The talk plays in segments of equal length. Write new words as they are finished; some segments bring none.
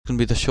going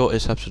to be the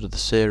shortest episode of the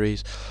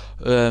series.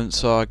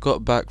 So I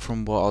got back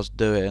from what I was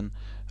doing.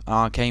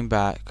 I came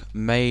back,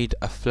 made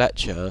a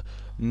Fletcher.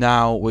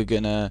 Now we're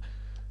going to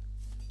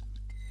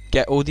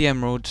get all the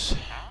emeralds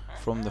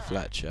from the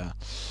Fletcher.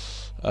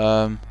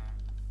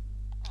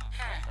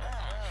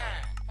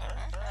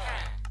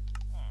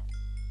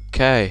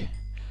 Okay.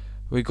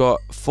 We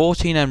got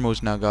 14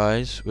 emeralds now,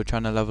 guys. We're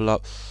trying to level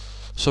up.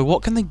 So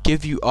what can they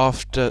give you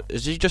after?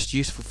 Is he just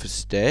useful for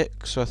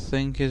sticks, I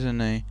think, isn't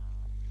he?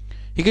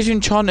 He gives you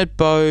enchanted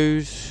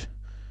bows,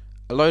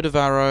 a load of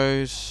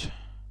arrows.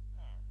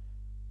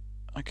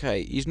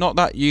 Okay, he's not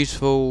that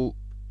useful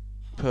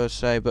per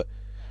se, but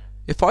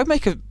if I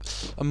make a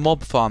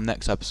mob farm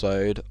next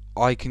episode,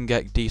 I can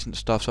get decent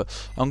stuff. So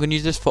I'm going to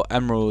use this for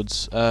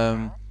emeralds.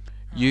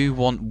 You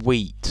want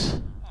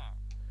wheat.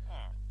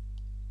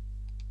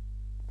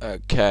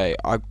 Okay,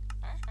 I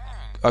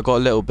got a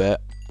little bit.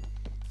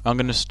 I'm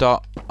going to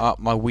start up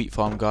my wheat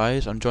farm,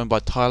 guys. I'm joined by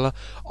Tyler.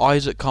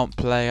 Isaac can't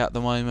play at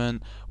the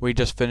moment. We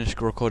just finished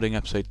recording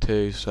episode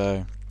 2,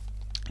 so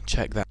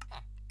check that.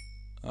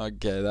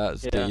 Okay,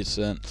 that's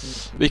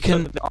decent. We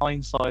can. The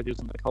iron side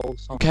isn't the cold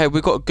side. Okay,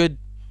 we've got a good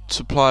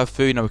supply of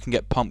food now. We can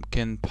get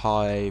pumpkin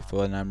pie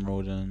for an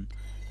emerald and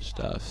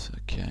stuff.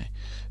 Okay,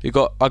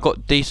 I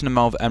got decent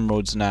amount of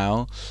emeralds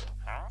now.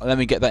 Let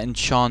me get that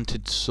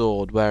enchanted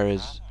sword. Where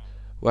is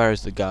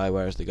the guy?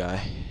 Where is the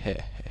guy?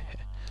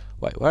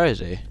 Wait, where is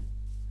he?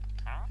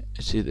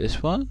 Is he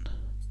this one?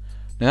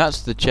 No,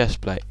 that's the chest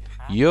plate.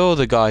 You're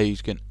the guy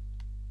who's gonna...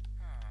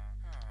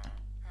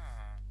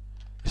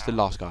 It's the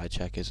last guy I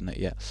check, isn't it?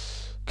 Yeah.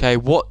 Okay,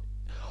 what...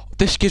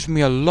 This gives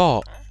me a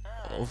lot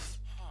of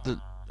the...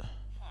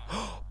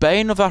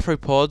 Bane of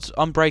Arthropods,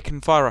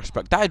 Unbreaking Fire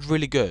Aspect. That is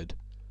really good.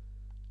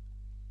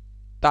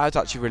 That is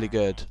actually really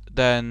good.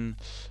 Then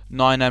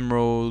 9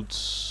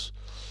 emeralds.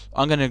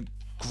 I'm gonna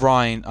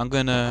grind. I'm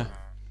gonna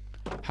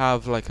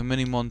have like a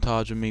mini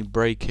montage of me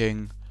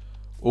breaking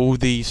all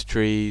these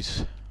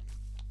trees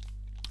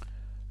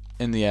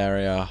in the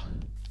area,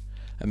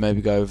 and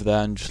maybe go over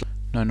there and just...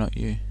 No, not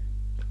you.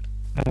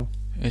 Oh.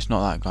 It's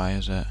not that guy,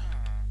 is it?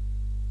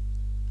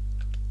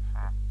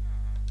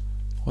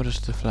 What does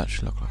the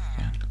Fletcher look like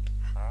again?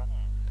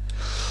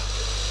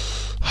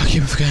 I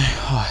keep forgetting.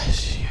 Oh,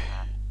 it's you.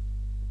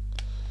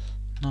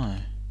 No.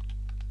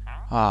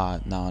 Ah,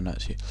 no, no,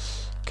 it's you.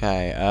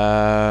 Okay,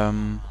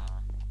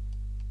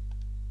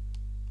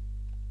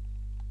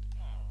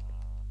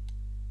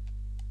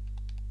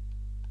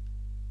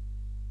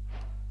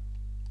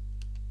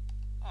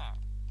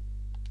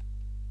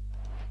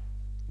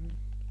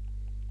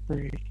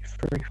 3.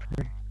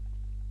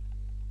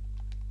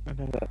 I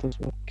know that does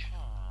work.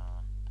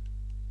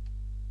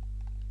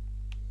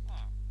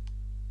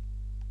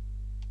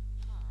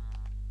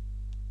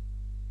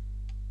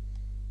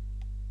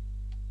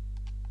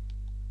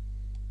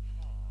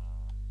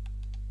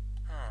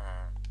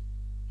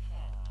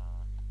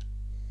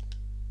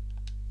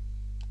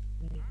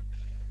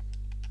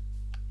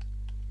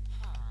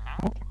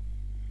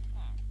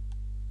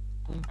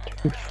 One,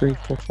 2, 3,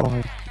 4,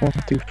 5. 1,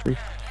 2, 3,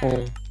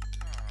 4.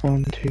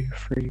 1, 2,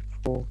 3,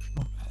 4,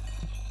 5.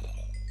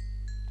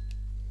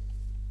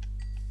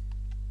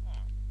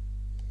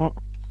 What?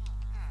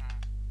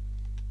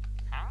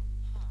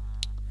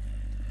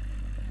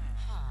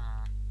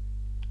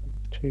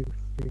 2,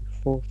 3,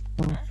 4,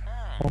 5.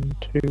 1,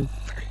 2, 3,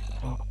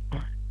 4,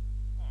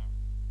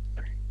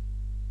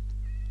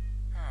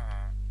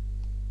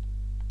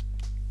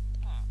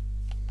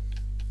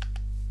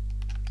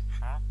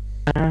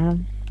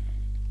 5.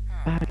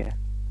 Bagger.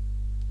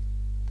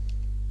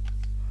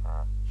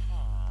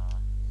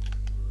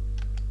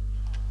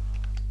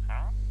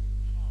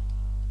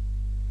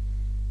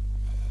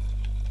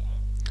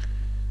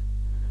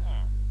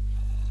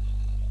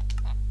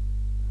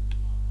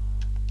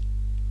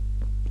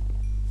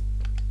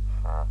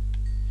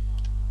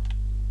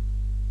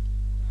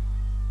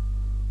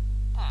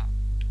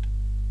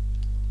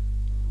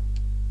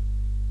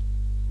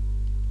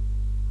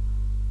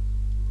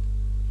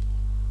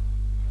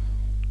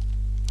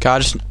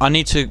 okay, I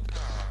need to...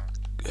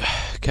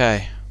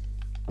 Okay.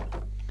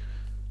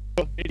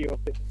 Got a video of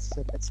it,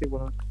 so let's see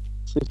what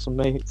see some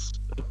mates.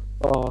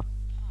 Oh,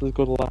 it was a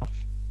good laugh.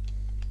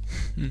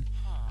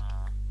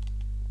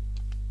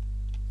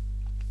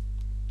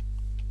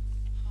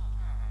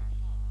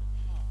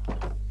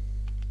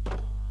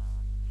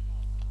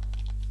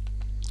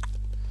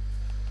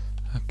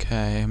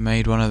 Okay,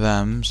 made one of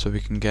them so we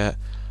can get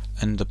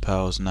ender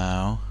pearls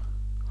now.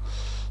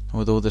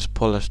 With all this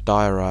polished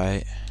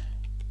diorite.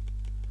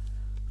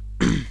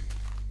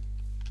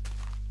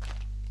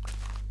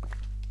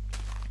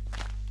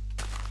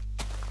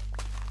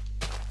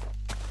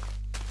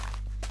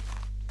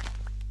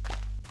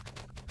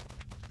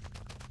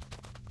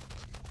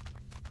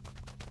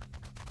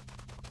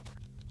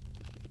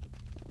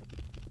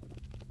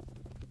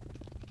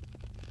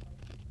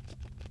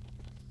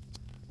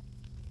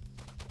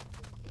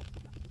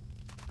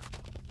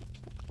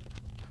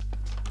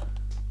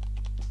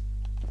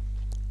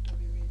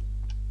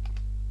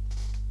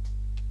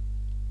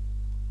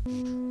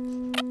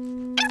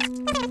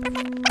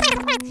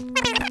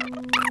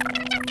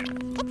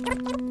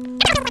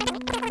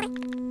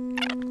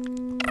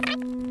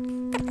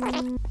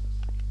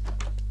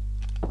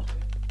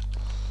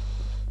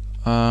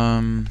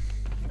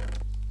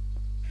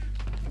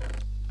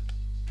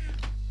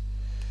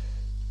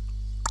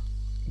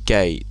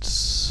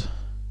 Gates.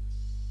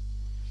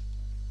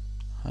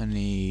 I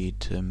need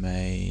to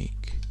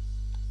make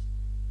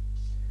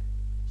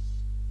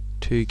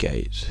 2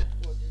 gates.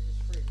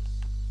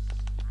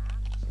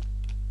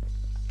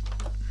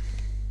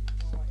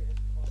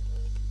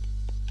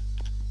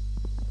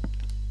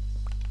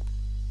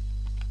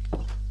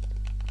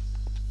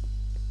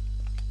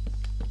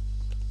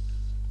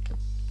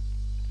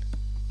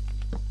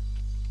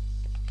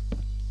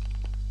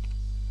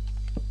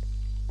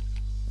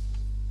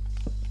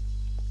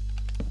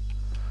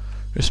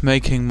 Just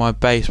making my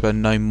base where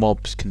no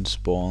mobs can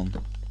spawn.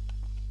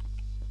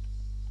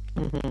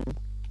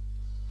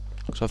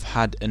 Because I've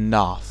had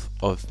enough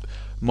of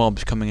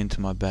mobs coming into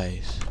my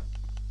base.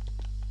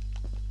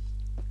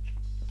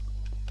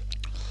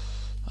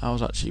 That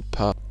was actually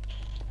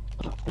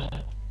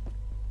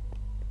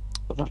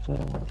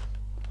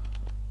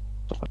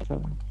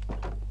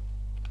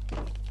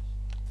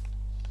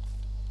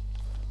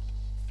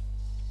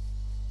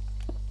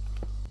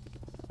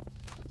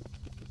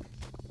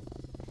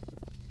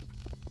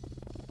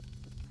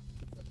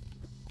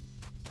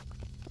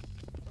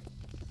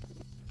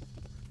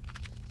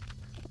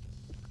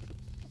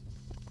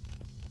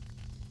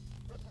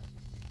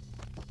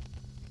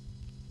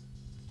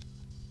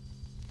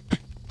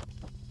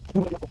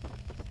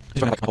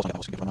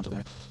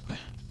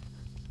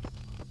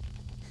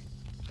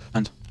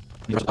And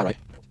the rest of that right?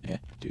 Yeah,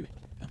 do.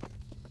 Yeah.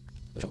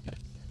 Okay.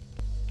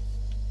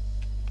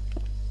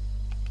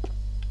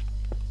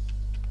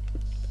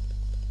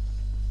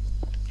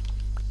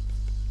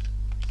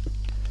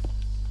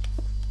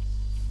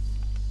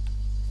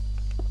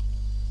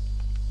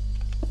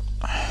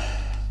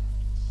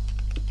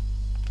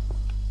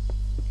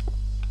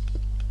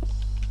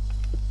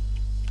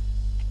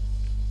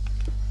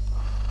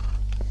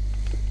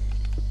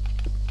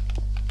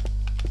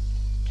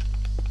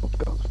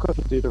 I've got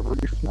to do the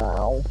roof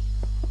now.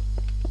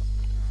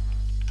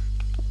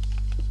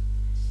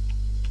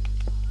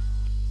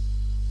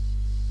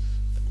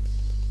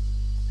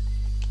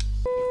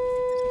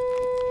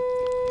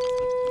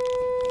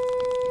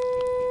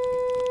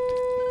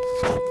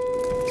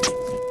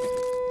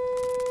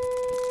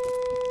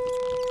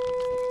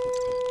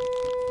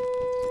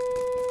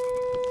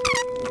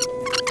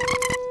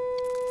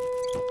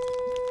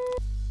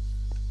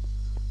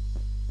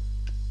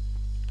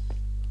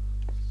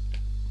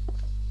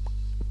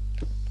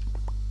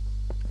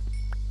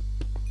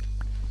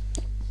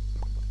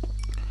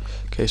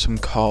 Okay, some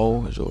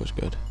coal is always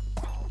good.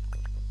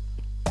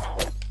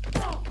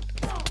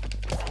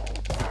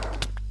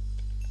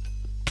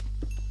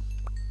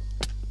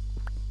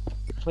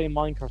 Play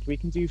Minecraft, we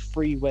can do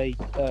freeway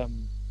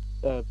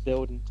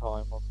building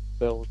time or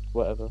build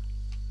whatever.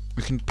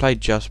 We can play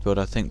just build.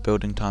 I think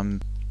building time.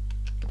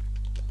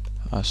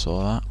 I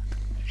saw that.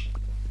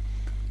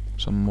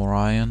 Some more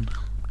iron.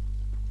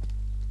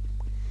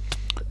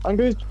 I'm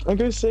going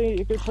to tell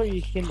you a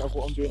hint of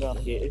what I'm doing out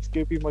here. It's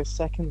going to be my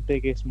second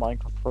biggest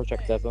Minecraft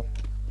project ever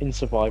in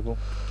survival.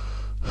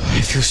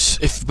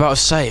 If about to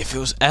say if it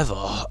was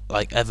ever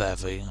like ever,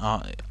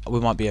 we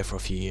might be here for a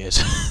few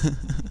years.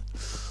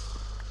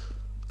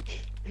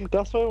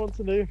 That's why I want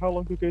to know how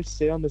long we're going to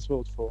stay on this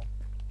world for.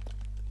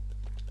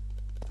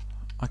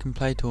 I can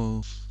play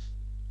till.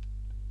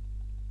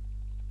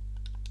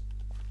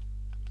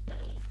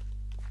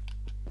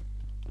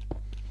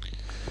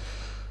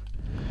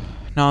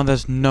 Now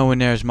there's nowhere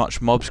near as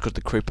much mobs because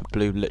the creeper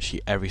blew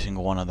literally every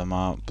single one of them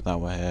out that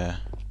were here.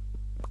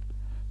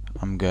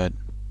 I'm good.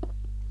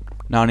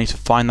 Now I need to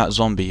find that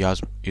zombie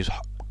who's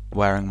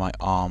wearing my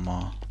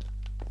armor.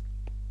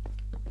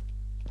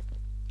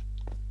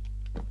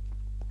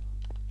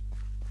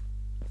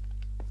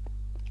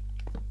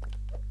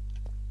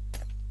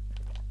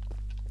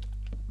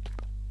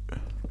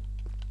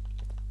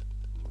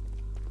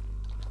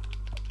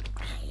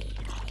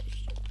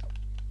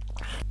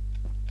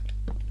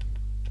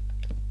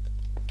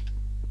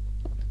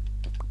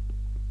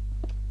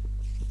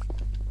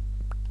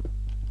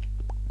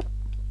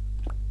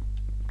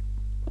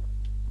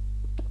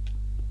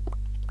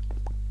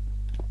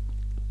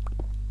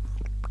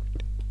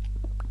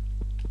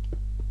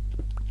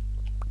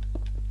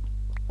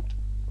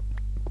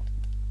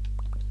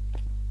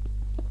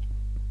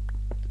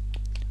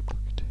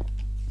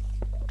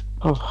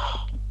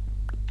 Oh,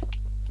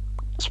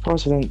 I'm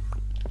surprised I didn't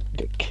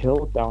get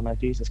killed down there.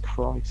 Jesus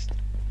Christ!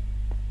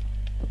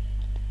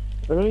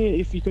 Only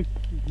if you could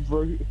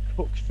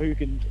cook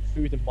food in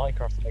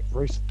Minecraft and make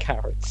roasted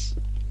carrots.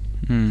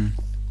 Hmm.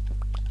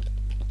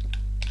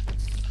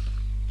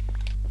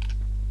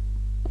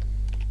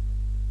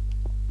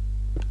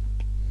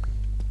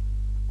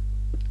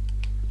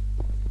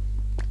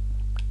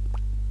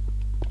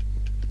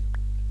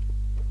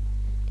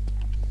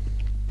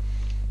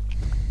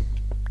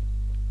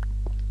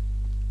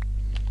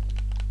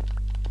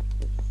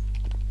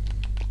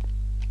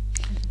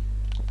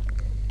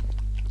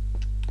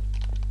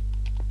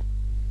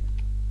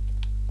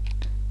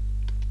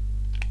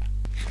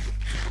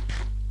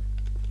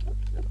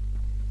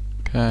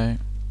 Okay.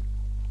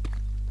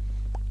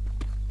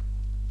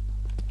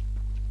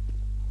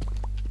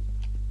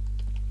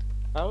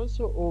 How is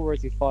it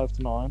already 5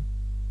 to 9?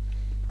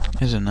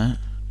 Isn't it?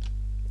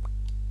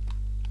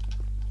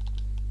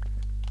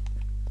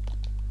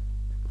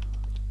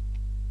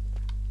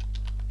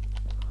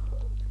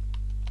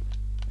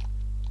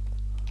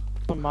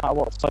 Doesn't matter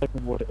what type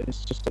of wood it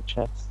is, just a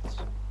chest.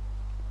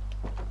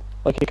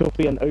 Like it could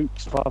be an oak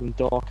rather than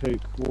dark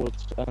oak wood,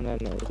 and then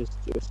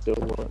it still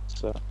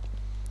works. So.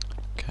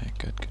 Okay,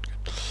 good.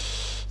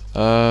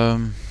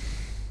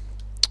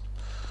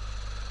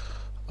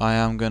 I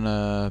am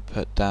gonna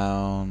put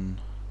down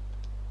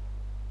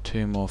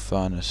 2 more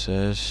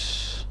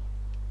furnaces.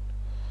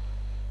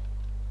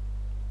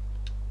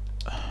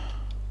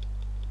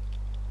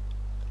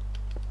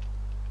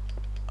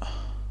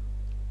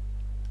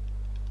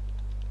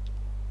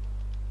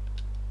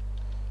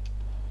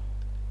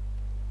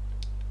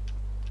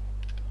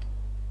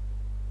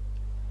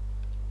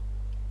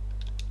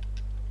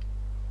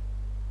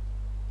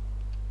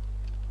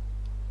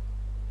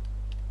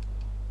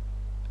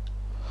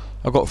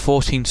 I've got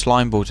 14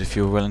 slime balls if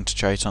you're willing to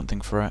trade something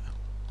for it.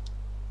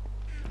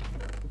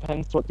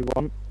 Depends what you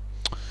want.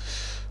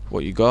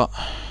 What you got?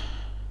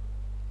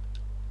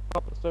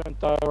 Cobblestone,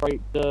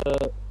 diorite,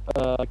 dirt,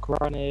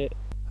 granite.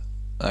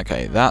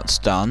 Okay, that's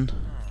done.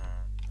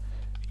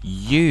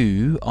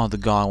 You are the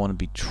guy I want to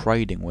be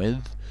trading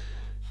with.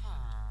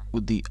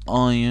 With the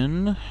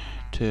iron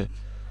to...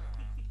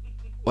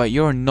 Wait,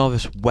 you're a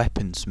novice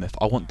weaponsmith.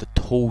 I want the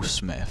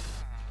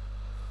toolsmith.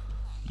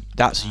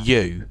 That's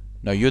you.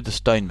 No, you're the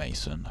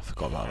stonemason. I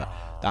forgot about that.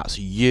 That's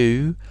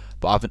you,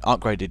 but I haven't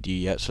upgraded you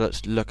yet. So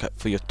let's look at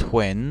for your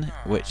twin,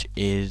 which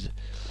is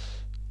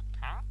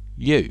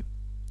you.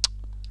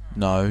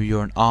 No,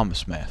 you're an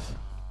armorsmith.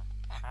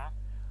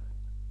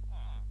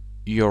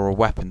 You're a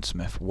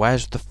weaponsmith.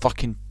 Where's the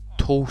fucking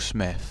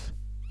toolsmith?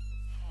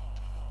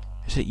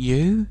 Is it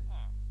you?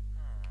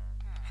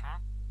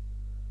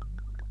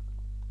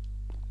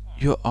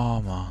 Your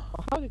armor.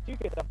 How did you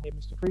get down here,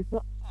 Mr.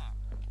 Creeper?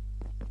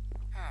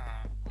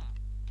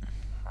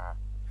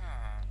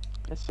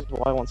 This is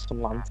why I want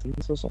some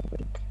lanterns or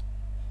something.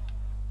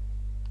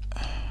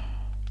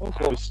 Or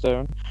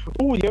glowstone.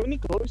 Oh, you have any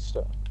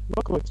glowstone?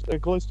 Not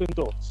glowstone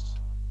dots.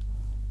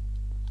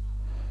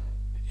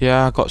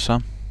 Yeah, I got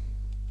some.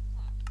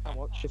 How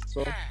much is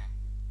so?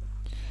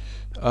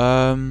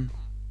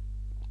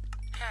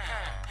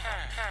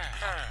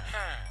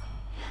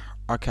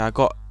 Okay, I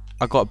got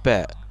a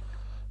bit.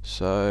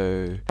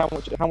 So How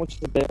much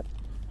is a bit?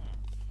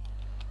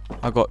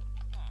 I got.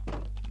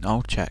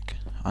 I'll check.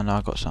 I know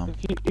I got some.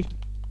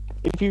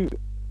 If you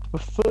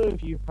prefer,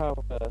 if you have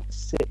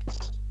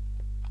 6.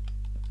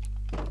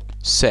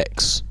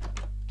 6.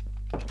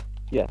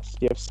 Yes,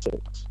 you have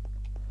 6.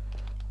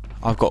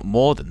 I've got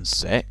more than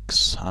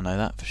 6. I know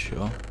that for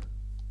sure.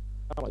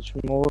 How much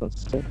more than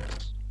 6?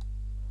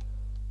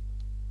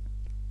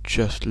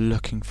 Just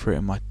looking through it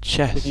in my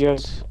chest.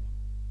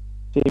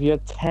 If you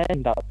had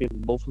 10, that would be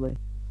lovely.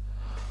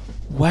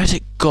 Where's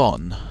it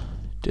gone?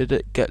 Did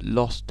it get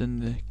lost in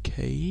the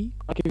cave?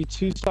 I'll give you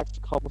 2 stacks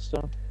of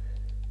cobblestone.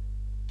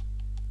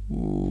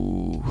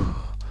 Ooh.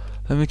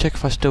 Let me check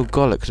if I still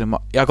got it.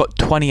 Yeah, I got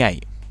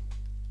 28.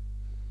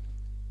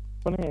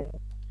 28.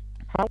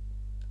 How?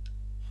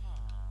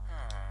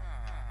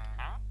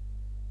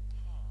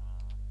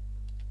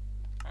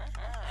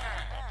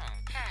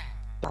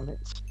 Damn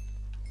it.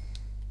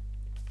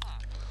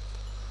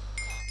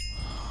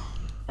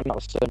 And that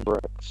was 7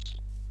 bricks.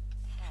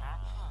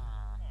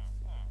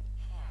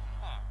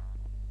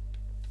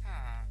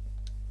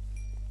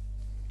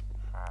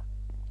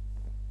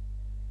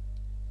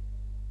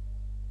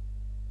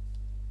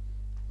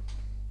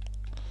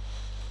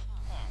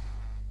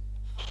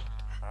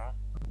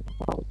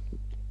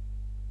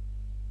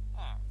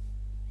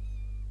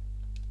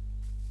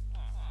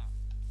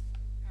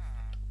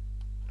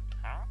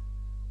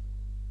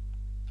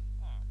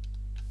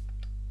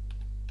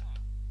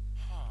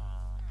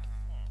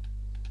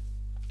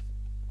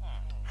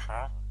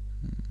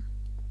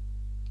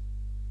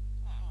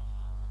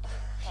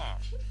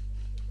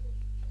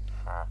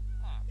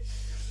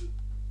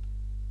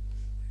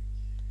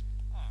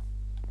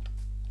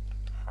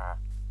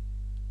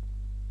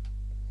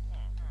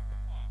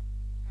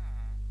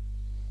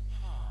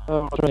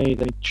 I don't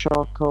need any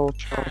charcoal,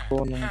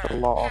 and a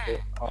lot of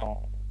it.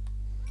 Oh.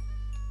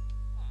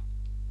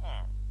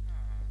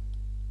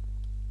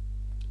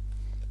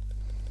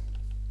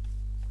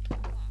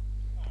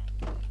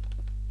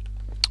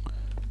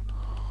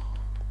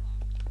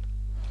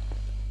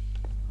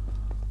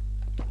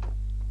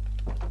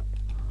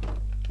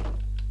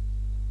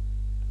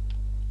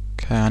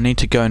 Okay, I need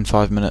to go in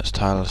 5 minutes,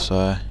 Tyler,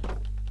 so...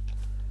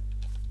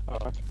 Oh,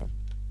 okay.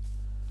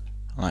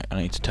 I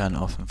need to turn it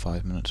off in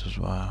 5 minutes as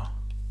well.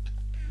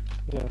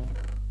 Yeah.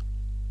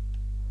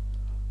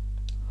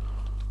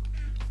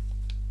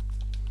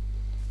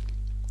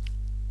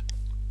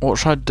 What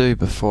should I do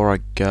before I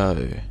go?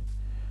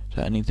 Is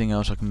there anything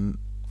else I can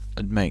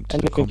make to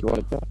Anything you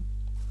want to do?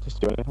 Just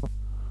do anything.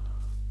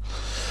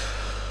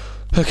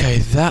 Okay,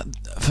 that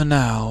for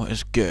now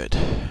is good.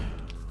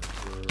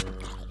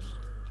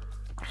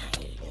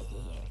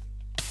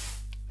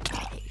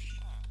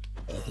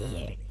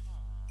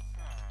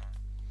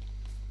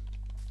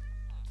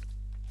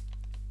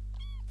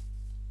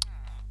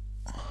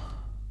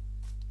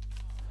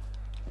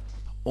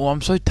 Oh,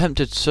 I'm so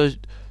tempted. So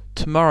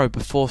tomorrow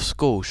before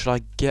school, should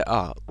I get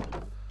up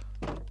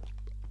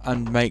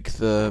and make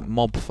the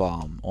mob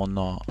farm or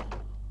not?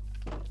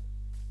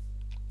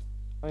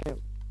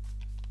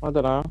 I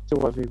don't know. Do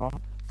whatever you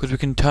want. Because we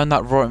can turn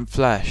that rotten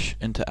flesh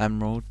into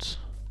emeralds.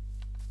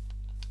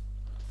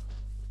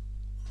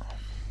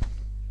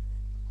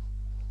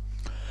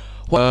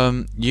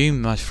 You,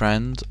 my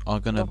friend, are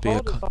gonna be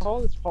The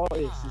hardest part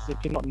is if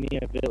you're not near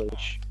a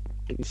village,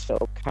 you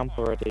set up camp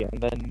already,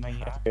 and then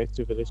you have to go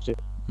to a village to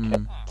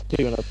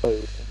do an abode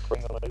and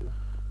bring them over.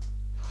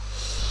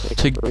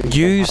 To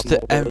use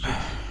the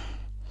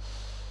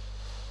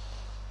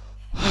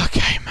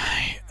okay,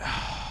 mate.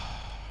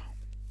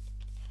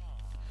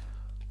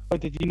 Oh,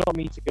 did you not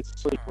mean to go to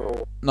sleep at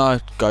all? No,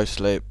 go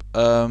sleep.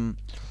 I'm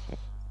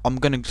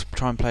gonna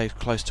try and play as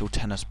close till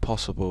 10 as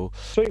possible.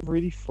 Something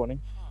really funny.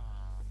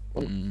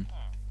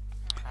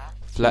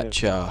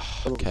 Fletcher,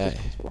 okay.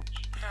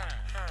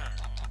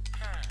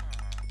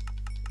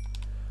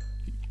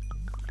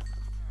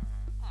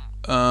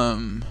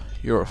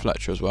 You're a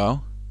Fletcher as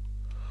well.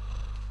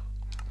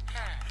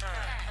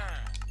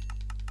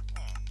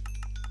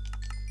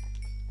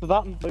 So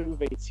that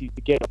motivates you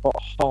to get up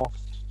at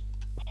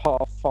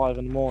half 5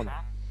 in the morning.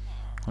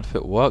 Well, if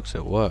it works,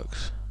 it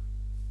works.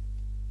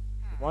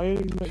 Why are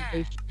you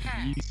motivated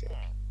music?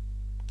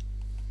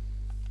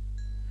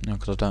 No,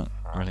 because I don't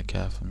really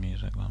care for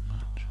music that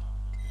much.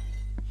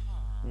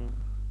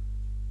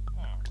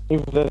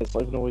 Even then, it's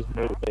like always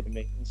motivated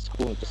me in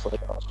school. And just like,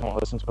 oh, I just want to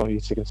listen to my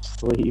music and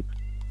sleep.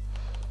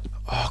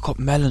 Oh, I've got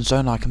melons,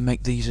 don't I? I can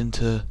make these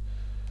into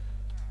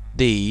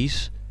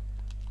these,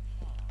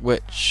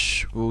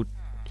 which will,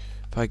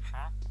 if I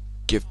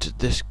give to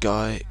this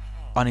guy,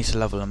 I need to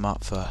level him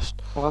up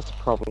first. Well, that's a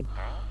problem.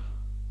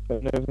 I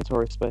have no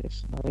inventory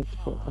space. I've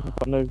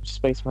got no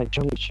space for my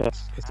junk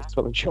chest because it's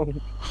full of junk.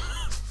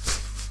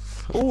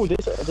 Oh,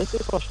 this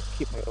is what I should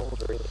keep my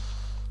order really.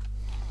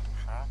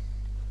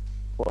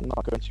 Well, I'm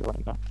not going to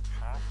right now.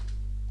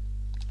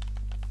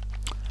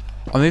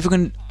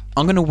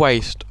 I'm gonna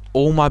waste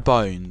all my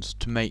bones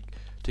to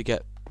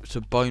get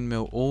to bone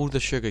meal all the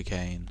sugar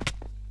cane.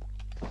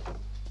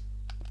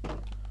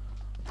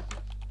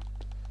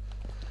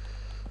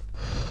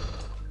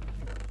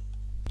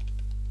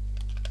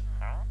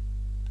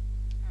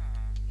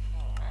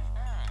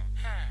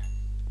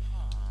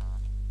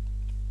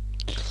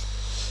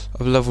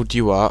 I've leveled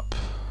you up.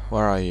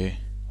 Where are you?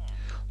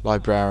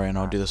 Librarian,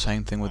 I'll do the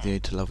same thing with you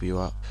to level you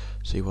up.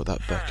 See what that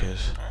book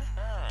is.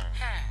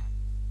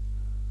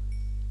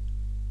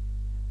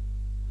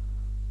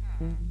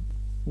 Didn't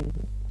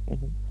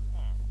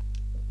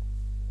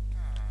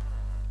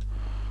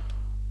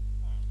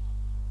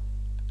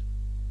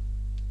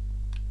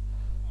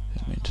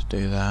mean to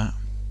do that.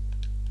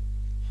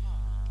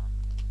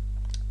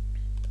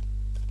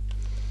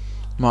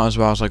 Might as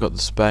well as I got the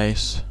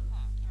space.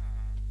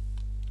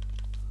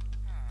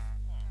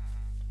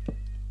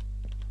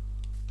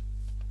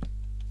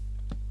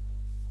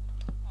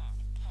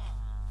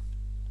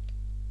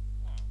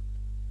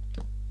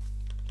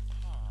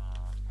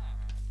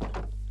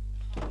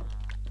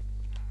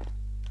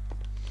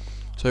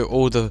 So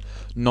all the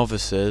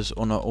novices,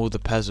 or not all the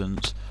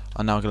peasants,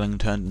 are now getting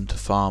turned into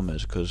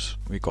farmers because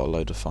we got a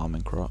load of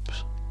farming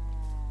crops.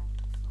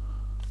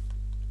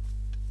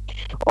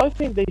 I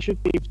think they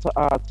should be able to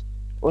add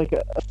like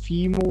a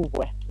few more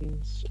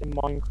weapons in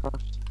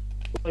Minecraft.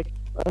 Like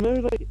I know,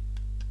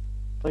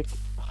 like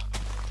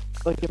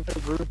in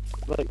the room,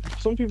 like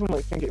some people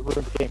might think it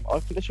ruined the game. I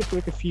think there should be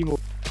like a few more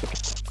like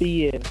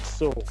spear and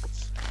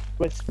swords,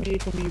 where spear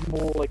can be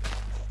more like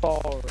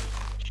far range.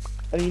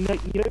 And you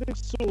know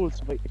those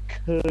swords with like the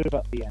curve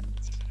at the end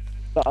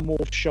that are more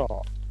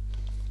sharp.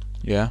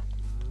 Yeah.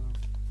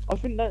 I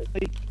think that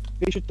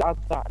they should add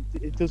that.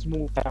 It does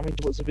more damage,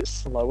 but it's a bit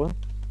slower.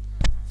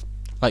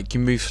 Like you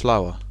move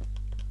slower.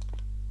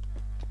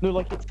 No,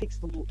 like it takes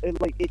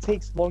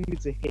longer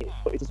to hit,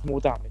 but it does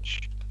more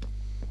damage.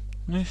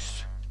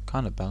 It's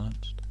kind of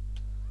balanced.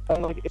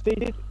 And like if they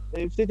did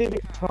a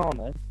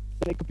katana,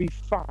 then it could be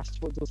fast,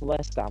 but it does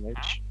less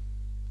damage.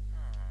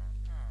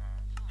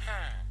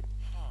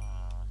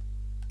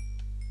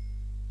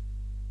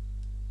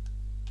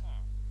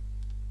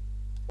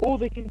 Or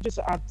they can just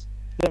add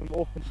them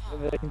up and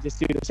they can just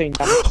do the same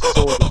damage to the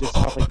sword and just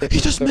have like He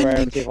does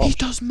mending! variety He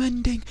does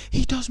mending!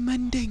 He does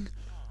mending!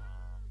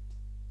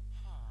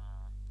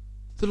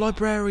 The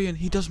librarian,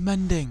 he does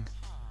mending!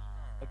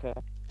 Okay.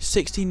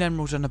 16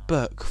 emeralds and a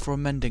book for a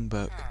mending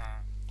book.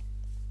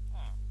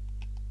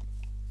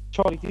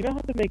 Charlie, do you know how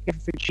to make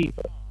everything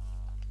cheaper?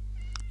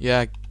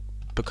 Yeah,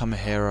 become a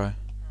hero.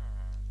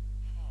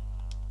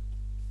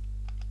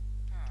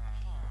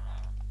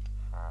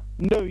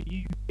 No,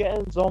 you get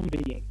a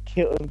zombie and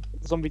kill a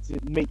zombie to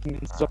make them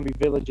into zombie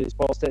villages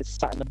whilst they're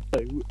sat in a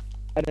boat,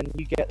 and then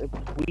you get a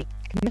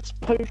weakness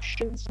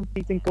potion,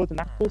 something golden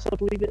apples, I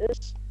believe it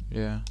is.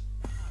 Yeah.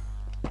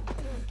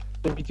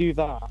 If you do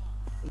that,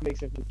 it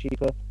makes everything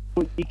cheaper.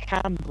 But you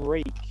can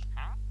break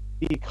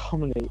the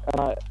economy,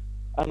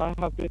 and I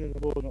have been in the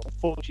world.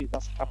 Unfortunately,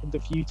 that's happened a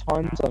few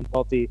times. And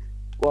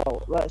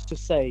well, let's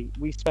just say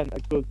we spent a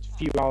good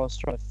few hours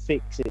trying to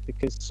fix it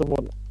because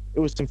it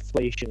was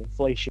inflation.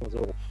 Inflation was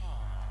all.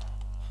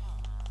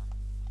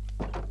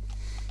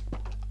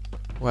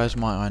 Where's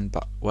my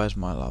Where's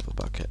my lava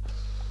bucket?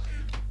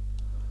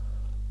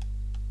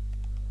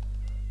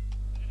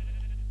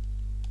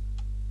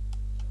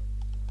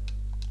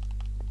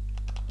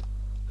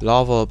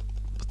 Lava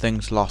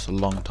things last a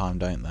long time,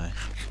 don't they?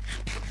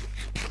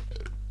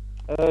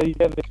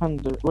 Yeah, they can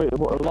do. Wait,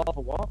 what? A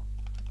lava what?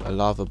 A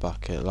lava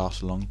bucket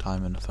lasts a long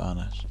time in the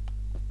furnace.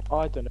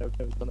 I don't know. I've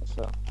never done it,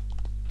 so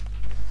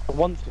I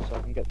want to, so I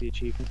can get the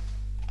achievement.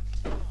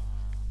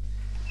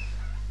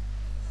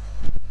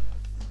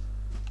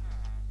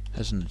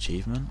 There's an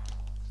achievement.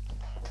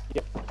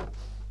 Yep.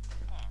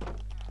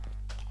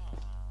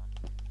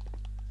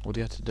 What do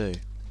you have to do?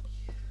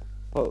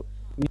 Well,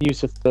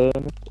 use a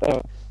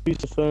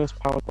furnace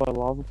powered by a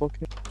lava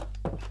bucket.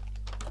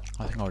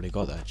 I think I already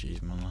got that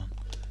achievement then.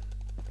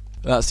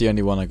 That's the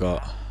only one I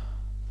got.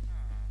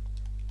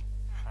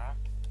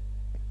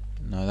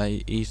 No,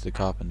 he's the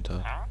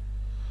carpenter.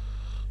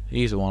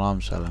 He's the one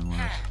I'm selling with.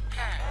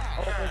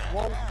 Oh, there's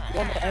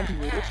one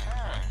emerald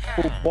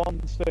for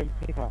one stone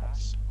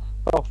pickaxe.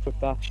 Off with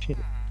that shit.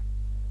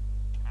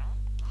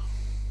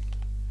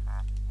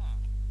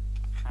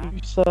 You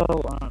sell,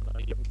 I don't know,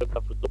 you haven't been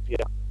leveled up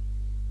yet.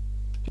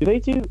 Do they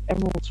do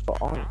emeralds for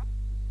iron?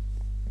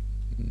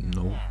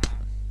 Nope.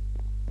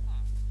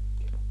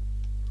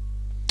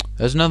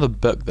 There's another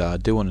book there. I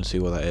do want to see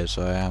what that is,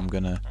 so I am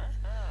gonna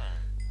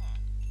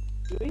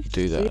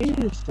do that.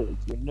 Seriously,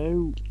 you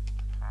know,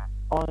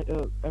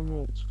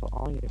 emeralds for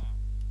iron.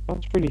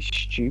 That's really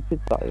stupid.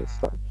 That is.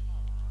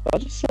 I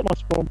just set my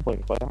spawn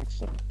point by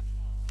accident.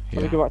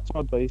 Let me go back to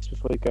my base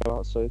before I go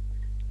out, so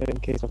in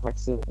case I've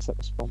accidentally set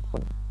the spawn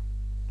point.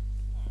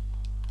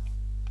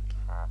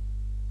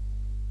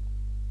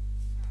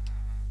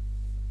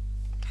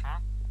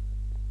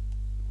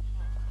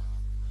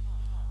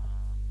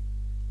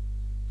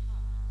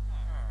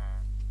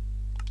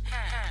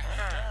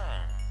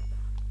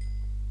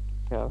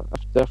 Yeah,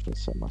 I've definitely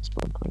set my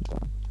spawn point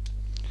down.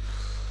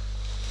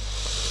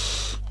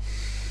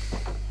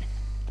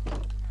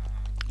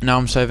 Now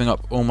I'm saving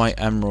up all my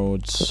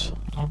emeralds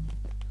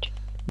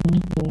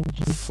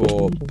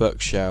for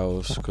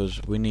bookshelves,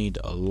 because we need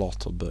a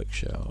lot of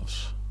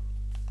bookshelves.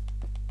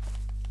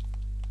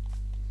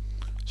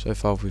 So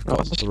far we've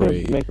got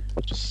 3. Make a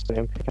bunch of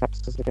stone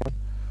pickaxes again.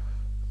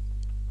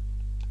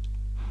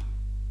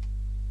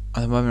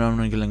 At the moment I'm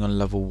only getting on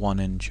level 1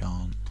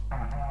 enchant.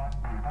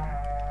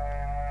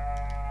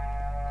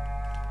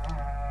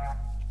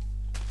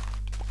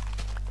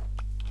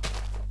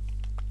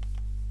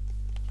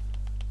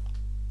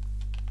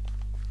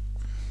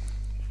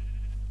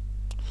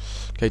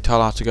 Okay,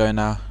 tell her to go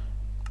now.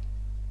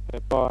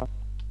 Okay, bye.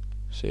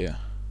 See ya.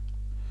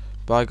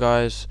 Bye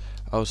guys.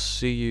 I'll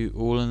see you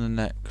all in the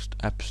next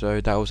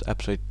episode. That was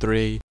episode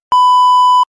 3.